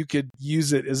way that you could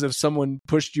use it is if someone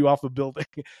pushed you off a building.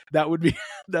 That would be,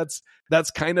 that's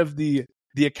kind of the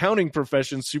accounting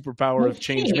profession's superpower of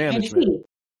change management.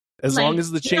 As long as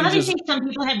the change is... some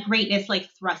people have greatness like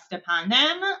thrust upon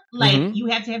them. Like you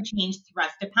have to have change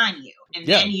thrust upon you, and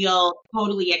then you'll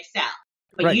totally excel.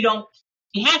 But you don't.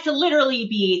 It has to literally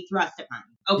be thrust upon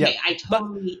you. Okay, I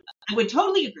would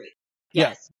totally agree.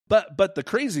 Yes, but the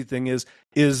crazy thing is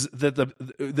that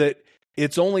that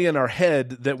it's only in our head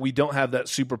that we don't have that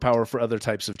superpower for other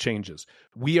types of changes.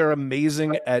 We are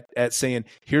amazing at saying,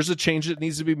 here's a change that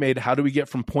needs to be made. How do we get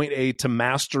from point A to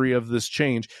mastery of this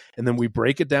change? And then we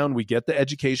break it down. We get the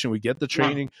education. We get the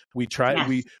training. We try,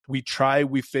 we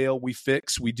fail, we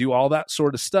fix, we do all that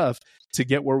sort of stuff to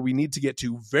get where we need to get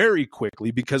to very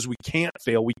quickly, because we can't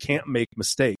fail. We can't make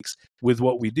mistakes with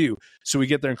what we do. So we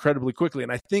get there incredibly quickly.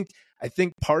 And I think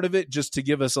part of it, just to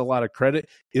give us a lot of credit,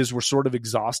 is we're sort of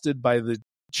exhausted by the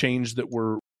change that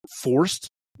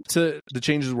the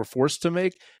changes we're forced to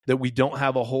make, that we don't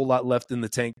have a whole lot left in the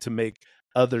tank to make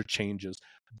other changes.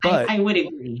 But I would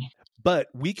agree. But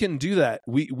we can do that.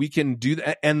 We can do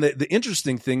that. And the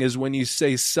interesting thing is when you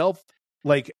say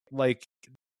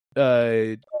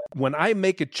when I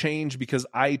make a change because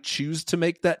I choose to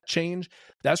make that change,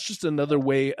 that's just another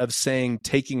way of saying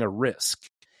taking a risk.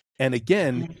 And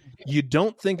again, you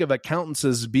don't think of accountants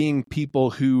as being people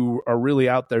who are really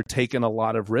out there taking a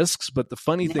lot of risks. But the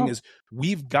funny thing is,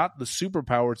 we've got the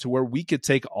superpower to where we could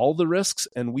take all the risks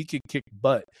and we could kick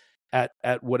butt at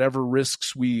whatever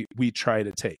risks we try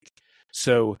to take.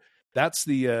 So that's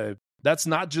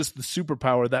not just the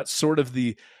superpower. That's sort of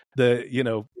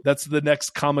that's the next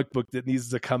comic book that needs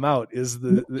to come out, is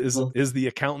the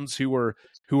accountants who are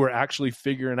actually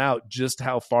figuring out just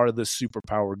how far this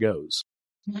superpower goes.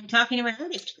 I'm talking to my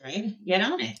artist, Greg. Get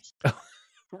on it.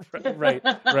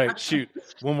 right. Shoot,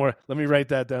 one more. Let me write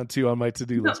that down too on my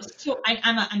to-do list. So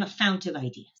I'm a fount of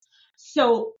ideas.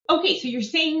 So okay, so you're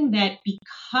saying that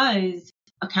because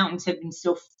accountants have been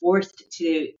so forced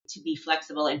to be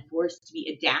flexible and forced to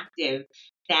be adaptive,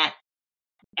 that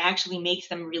actually makes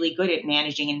them really good at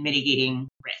managing and mitigating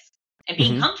risk and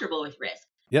being comfortable with risk,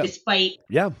 despite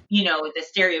the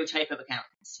stereotype of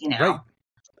accountants. Right.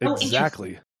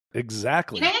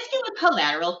 Exactly. Can I ask you a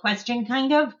collateral question,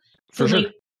 kind of? For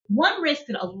sure. One risk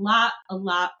that a lot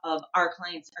of our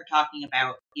clients are talking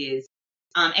about is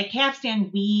at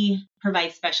Capstan, we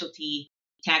provide specialty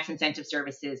tax incentive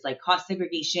services like cost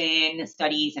segregation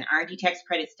studies and R&D tax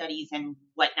credit studies and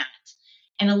whatnot.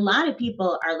 And a lot of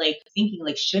people are like thinking,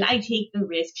 like, should I take the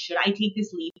risk? Should I take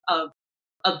this leap of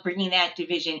bringing that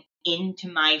division into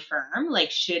my firm?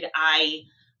 Like, should I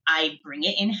bring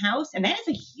it in-house? And that is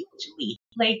a huge leap.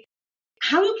 Like,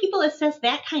 how do people assess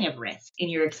that kind of risk in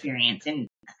your experience? And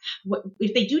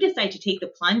if they do decide to take the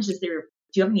plunge, do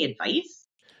you have any advice?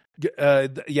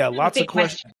 Lots of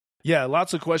questions. Yeah,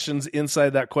 lots of questions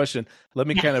inside that question. Let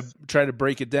me kind of try to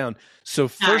break it down. So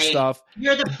first off,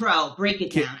 you're the pro. Break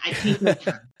it down. I take your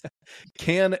time.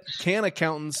 Can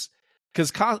accountants,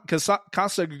 because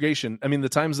cost segregation, I mean, the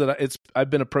times that I've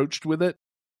been approached with it,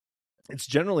 it's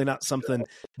generally not something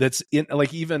that's in,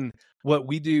 like, even what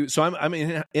we do. So I'm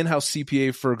an in-house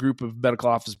CPA for a group of medical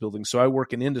office buildings. So I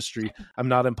work in industry. I'm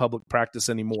not in public practice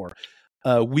anymore.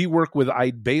 We work with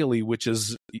Eide Bailly, which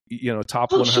is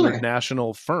top 100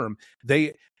 national firm.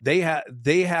 They have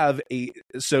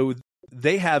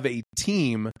a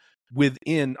team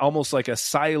within, almost like a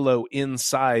silo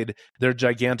inside their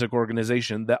gigantic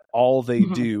organization, that all they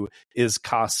do is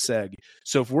cost seg.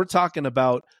 So if we're talking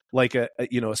about like a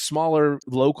smaller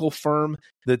local firm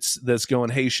that's going,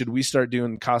 hey, should we start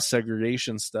doing cost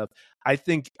segregation stuff? I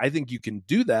think you can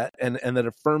do that, and that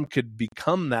a firm could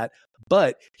become that.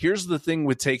 But here's the thing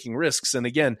with taking risks, and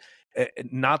again,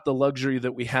 not the luxury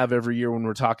that we have every year when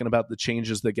we're talking about the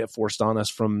changes that get forced on us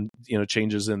from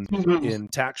changes in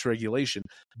tax regulation.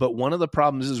 But one of the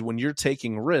problems is when you're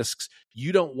taking risks,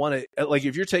 you don't want to, like,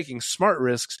 if you're taking smart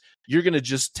risks, you're going to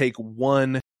just take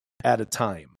one at a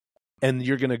time. and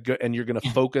you're going to go and you're going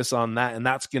to focus on that. And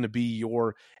that's going to be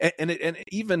your, and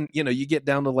even, you get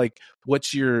down to like,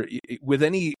 what's your, with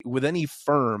any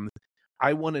firm,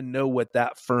 I want to know what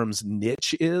that firm's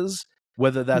niche is,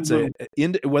 whether that's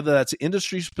whether that's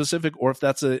industry specific or if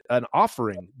that's an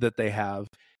offering that they have.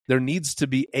 There needs to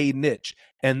be a niche.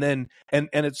 And then, and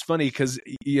it's funny because,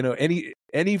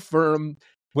 any firm,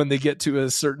 when they get to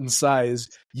a certain size,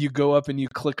 you go up and you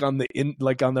click on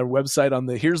like on their website on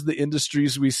here's the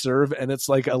industries we serve. And it's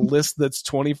like a list that's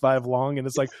 25 long. And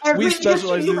it's like, we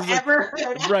specialize in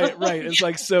right. It's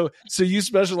like, so you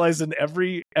specialize in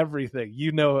everything, everything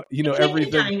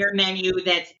on your menu.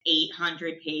 That's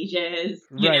 800 pages.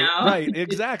 Right.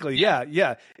 Exactly.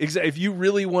 Yeah. Exactly. If you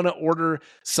really want to order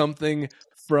something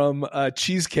from a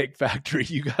Cheesecake Factory,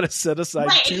 you got to set aside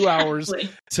 2 hours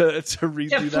to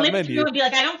read through that menu and be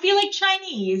like, I don't feel like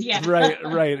Chinese. Yeah.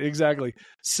 Right. Exactly.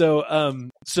 So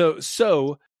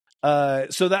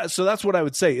that's what I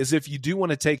would say is if you do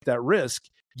want to take that risk,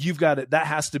 you've got it. That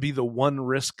has to be the one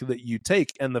risk that you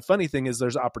take. And the funny thing is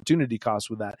there's opportunity costs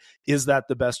with that. Is that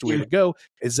the best way to go?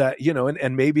 Is that,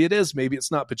 and maybe it is, maybe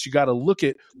it's not, but you got to look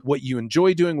at what you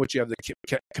enjoy doing, what you have the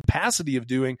capacity of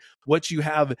doing, what you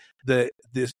have the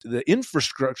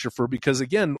infrastructure for, because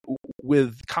again,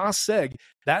 with cost seg,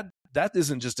 that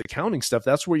isn't just accounting stuff.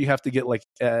 That's where you have to get like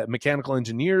mechanical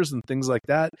engineers and things like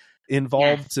that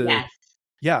involved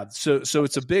Yeah. So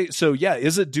it's a big,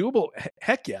 is it doable?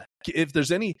 Heck yeah. If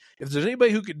there's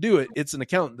anybody who could do it, it's an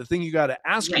accountant. The thing you got to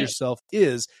ask yourself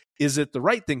is it the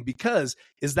right thing? Because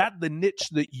is that the niche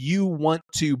that you want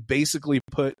to basically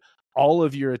put all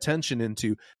of your attention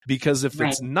into? Because if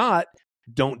it's not,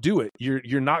 don't do it.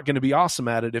 You're not going to be awesome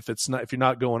at it if you're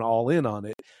not going all in on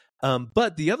it.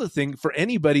 But the other thing for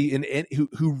anybody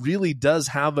who really does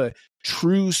have a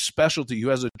true specialty, who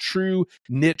has a true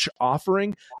niche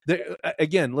offering,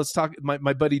 again, let's talk.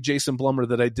 My buddy Jason Blummer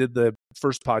that I did the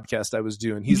first podcast I was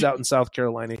doing, he's out in South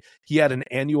Carolina. He had an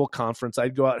annual conference.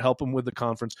 I'd go out and help him with the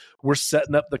conference. We're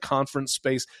setting up the conference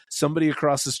space. Somebody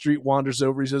across the street wanders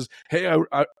over. He says, "Hey,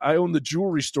 I own the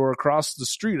jewelry store across the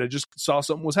street. I just saw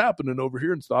something was happening over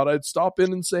here and thought I'd stop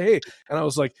in and say hey." And I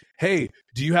was like, "Hey,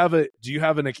 do you have an,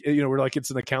 we're like,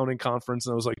 it's an accounting conference."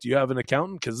 And I was like, "Do you have an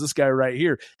accountant? Because this guy right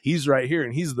here, he's right here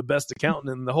and he's the best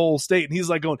accountant in the whole state." And he's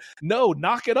like going, "No,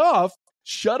 knock it off.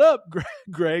 Shut up,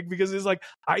 Greg," because he's like,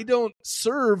 "I don't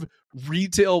serve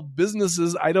retail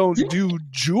businesses. I don't do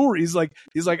jewelry." He's like,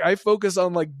 "I focus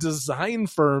on like design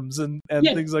firms and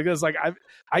things like this." Like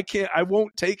I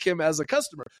won't take him as a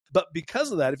customer. But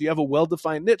because of that, if you have a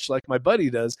well-defined niche like my buddy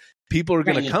does, people are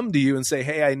going to come to you and say,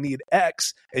 "Hey, I need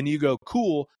X." And you go,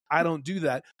 "Cool. I don't do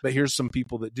that, but here's some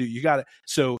people that do." You got it.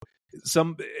 So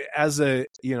if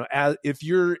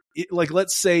you're like,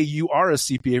 let's say you are a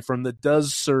CPA firm that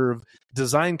does serve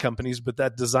design companies, but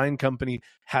that design company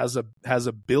has a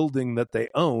building that they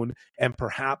own and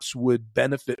perhaps would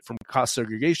benefit from cost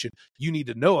segregation. You need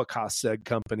to know a cost seg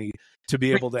company to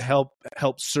be able to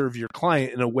help serve your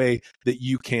client in a way that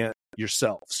you can't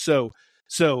yourself. So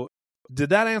did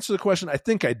that answer the question? I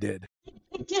think I did.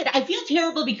 It did. I feel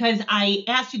terrible because I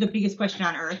asked you the biggest question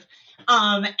on earth.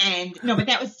 But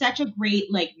that was such a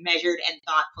great, like, measured and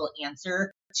thoughtful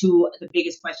answer to the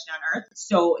biggest question on earth.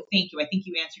 So thank you. I think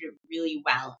you answered it really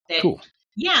well. Cool.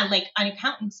 Yeah, like an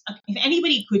accountant, if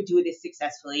anybody could do this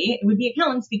successfully, it would be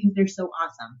accountants because they're so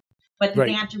awesome. But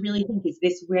they have to really think, is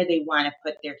this where they want to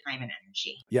put their time and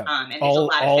energy? Yeah. And there's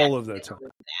all of their time.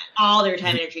 All their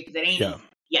time and energy, because it ain't easy.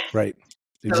 Yes. Right.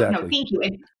 Exactly. So, no, thank you.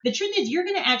 And the truth is, you're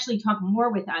going to actually talk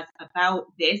more with us about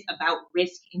this, about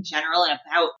risk in general, and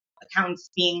about accountants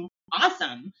being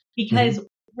awesome, because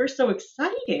we're so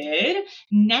excited.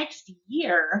 Next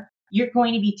year, you're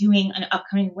going to be doing an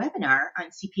upcoming webinar on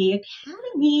CPA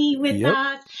Academy with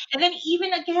us. And then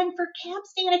even again for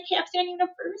Capstan at Capstan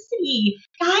University.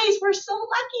 Guys, we're so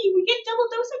lucky. We get double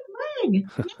dose of Greg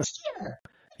next year.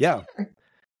 Yeah.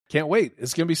 Can't wait.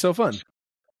 It's going to be so fun.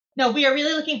 No, we are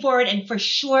really looking forward, and for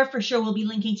sure, we'll be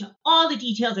linking to all the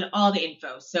details and all the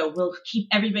info. So we'll keep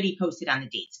everybody posted on the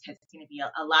dates because it's going to be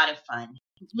a lot of fun.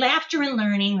 Laughter and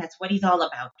learning, that's what he's all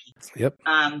about, people. Yep.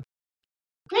 Greg,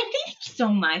 thank you so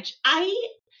much. I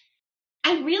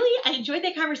enjoyed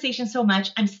that conversation so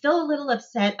much. I'm still a little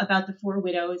upset about the 4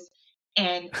 widows,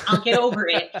 and I'll get over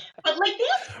it. But like,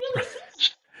 that's really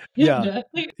sad.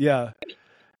 Yeah.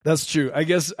 That's true. I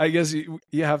guess you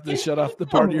have to shut off the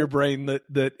part of your brain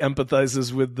that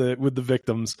empathizes with the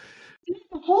victims.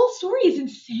 The whole story is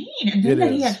insane. And then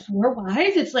that he had 4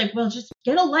 wives. It's like, well, just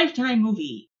get a Lifetime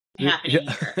movie happening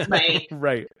here. Like,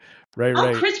 right.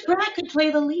 Chris Pratt could play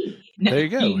the lead. No, there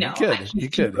you go. He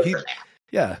could.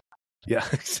 Yeah,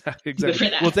 exactly.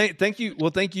 Well, thank you.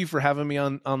 Well, thank you for having me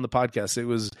on the podcast. It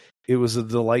was a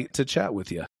delight to chat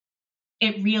with you.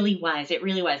 It really was. It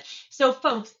really was. So,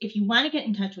 folks, if you want to get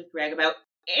in touch with Greg about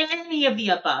any of the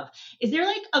above, is there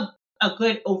like a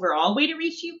good overall way to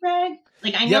reach you, Greg?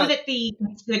 Like, I know that the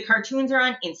cartoons are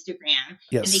on Instagram,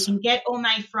 and they can get Oh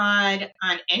My Fraud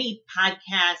on any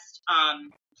podcast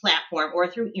platform or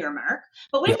through Earmark.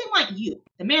 But what if they want you,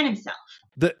 the man himself?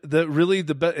 The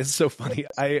best. It's so funny.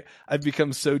 I've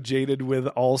become so jaded with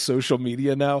all social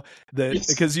media now that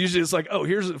because usually it's like, oh,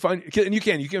 here's fine, and you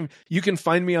can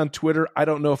find me on Twitter. I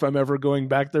don't know if I'm ever going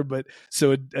back there, but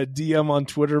so a DM on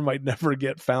Twitter might never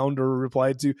get found or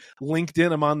replied to.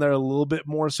 LinkedIn, I'm on there a little bit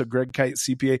more. So Greg Kyte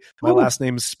CPA. My last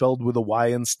name is spelled with a Y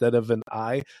instead of an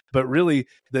I. But really,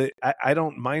 I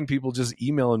don't mind people just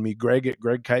emailing me,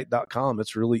 greg@gregkyte.com.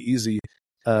 It's really easy.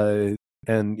 And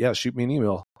yeah, shoot me an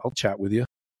email. I'll chat with you.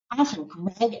 Awesome.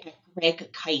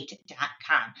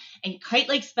 Greg@gregkyte.com. And Kyte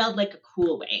like spelled like a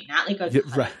cool way, not like a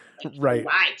right.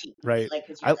 Like,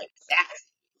 because you're like sassy.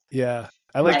 Yeah.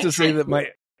 I like to say that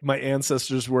my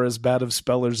ancestors were as bad of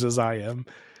spellers as I am.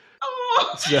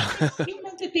 Oh, so. You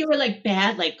meant that they were like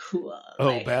bad, like cool.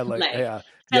 Oh, bad, like yeah.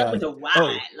 With a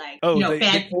Y,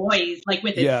 bad boys, like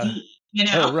with a Z. You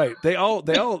know? Oh, right. They all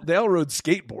rode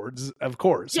skateboards, of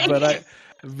course.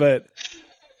 But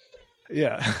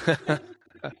yeah.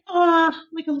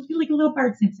 Like a little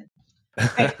Bart Simpson.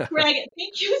 Right, Greg,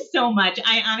 thank you so much.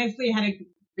 I honestly had a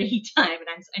great time, and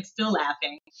I'm still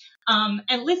laughing.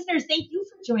 And listeners, thank you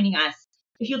for joining us.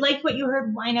 If you liked what you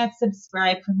heard, why not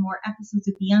subscribe for more episodes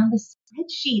of Beyond the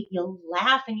Spreadsheet? You'll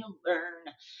laugh and you'll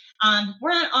learn.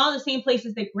 We're on all the same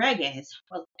places that Greg is.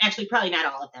 Well, actually, probably not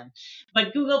all of them,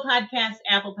 but Google Podcasts,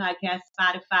 Apple Podcasts,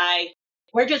 Spotify,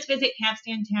 or just visit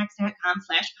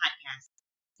capstantax.com/podcast.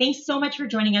 Thanks so much for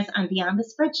joining us on Beyond the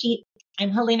Spreadsheet.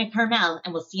 I'm Helena Carmel,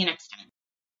 and we'll see you next time.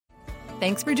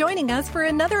 Thanks for joining us for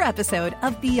another episode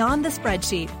of Beyond the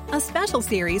Spreadsheet, a special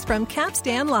series from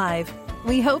Capstan Live.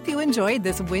 We hope you enjoyed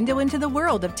this window into the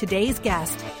world of today's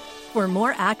guest. For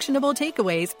more actionable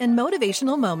takeaways and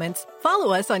motivational moments,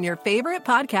 follow us on your favorite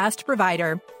podcast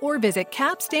provider or visit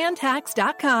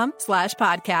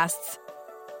capstantax.com/podcasts.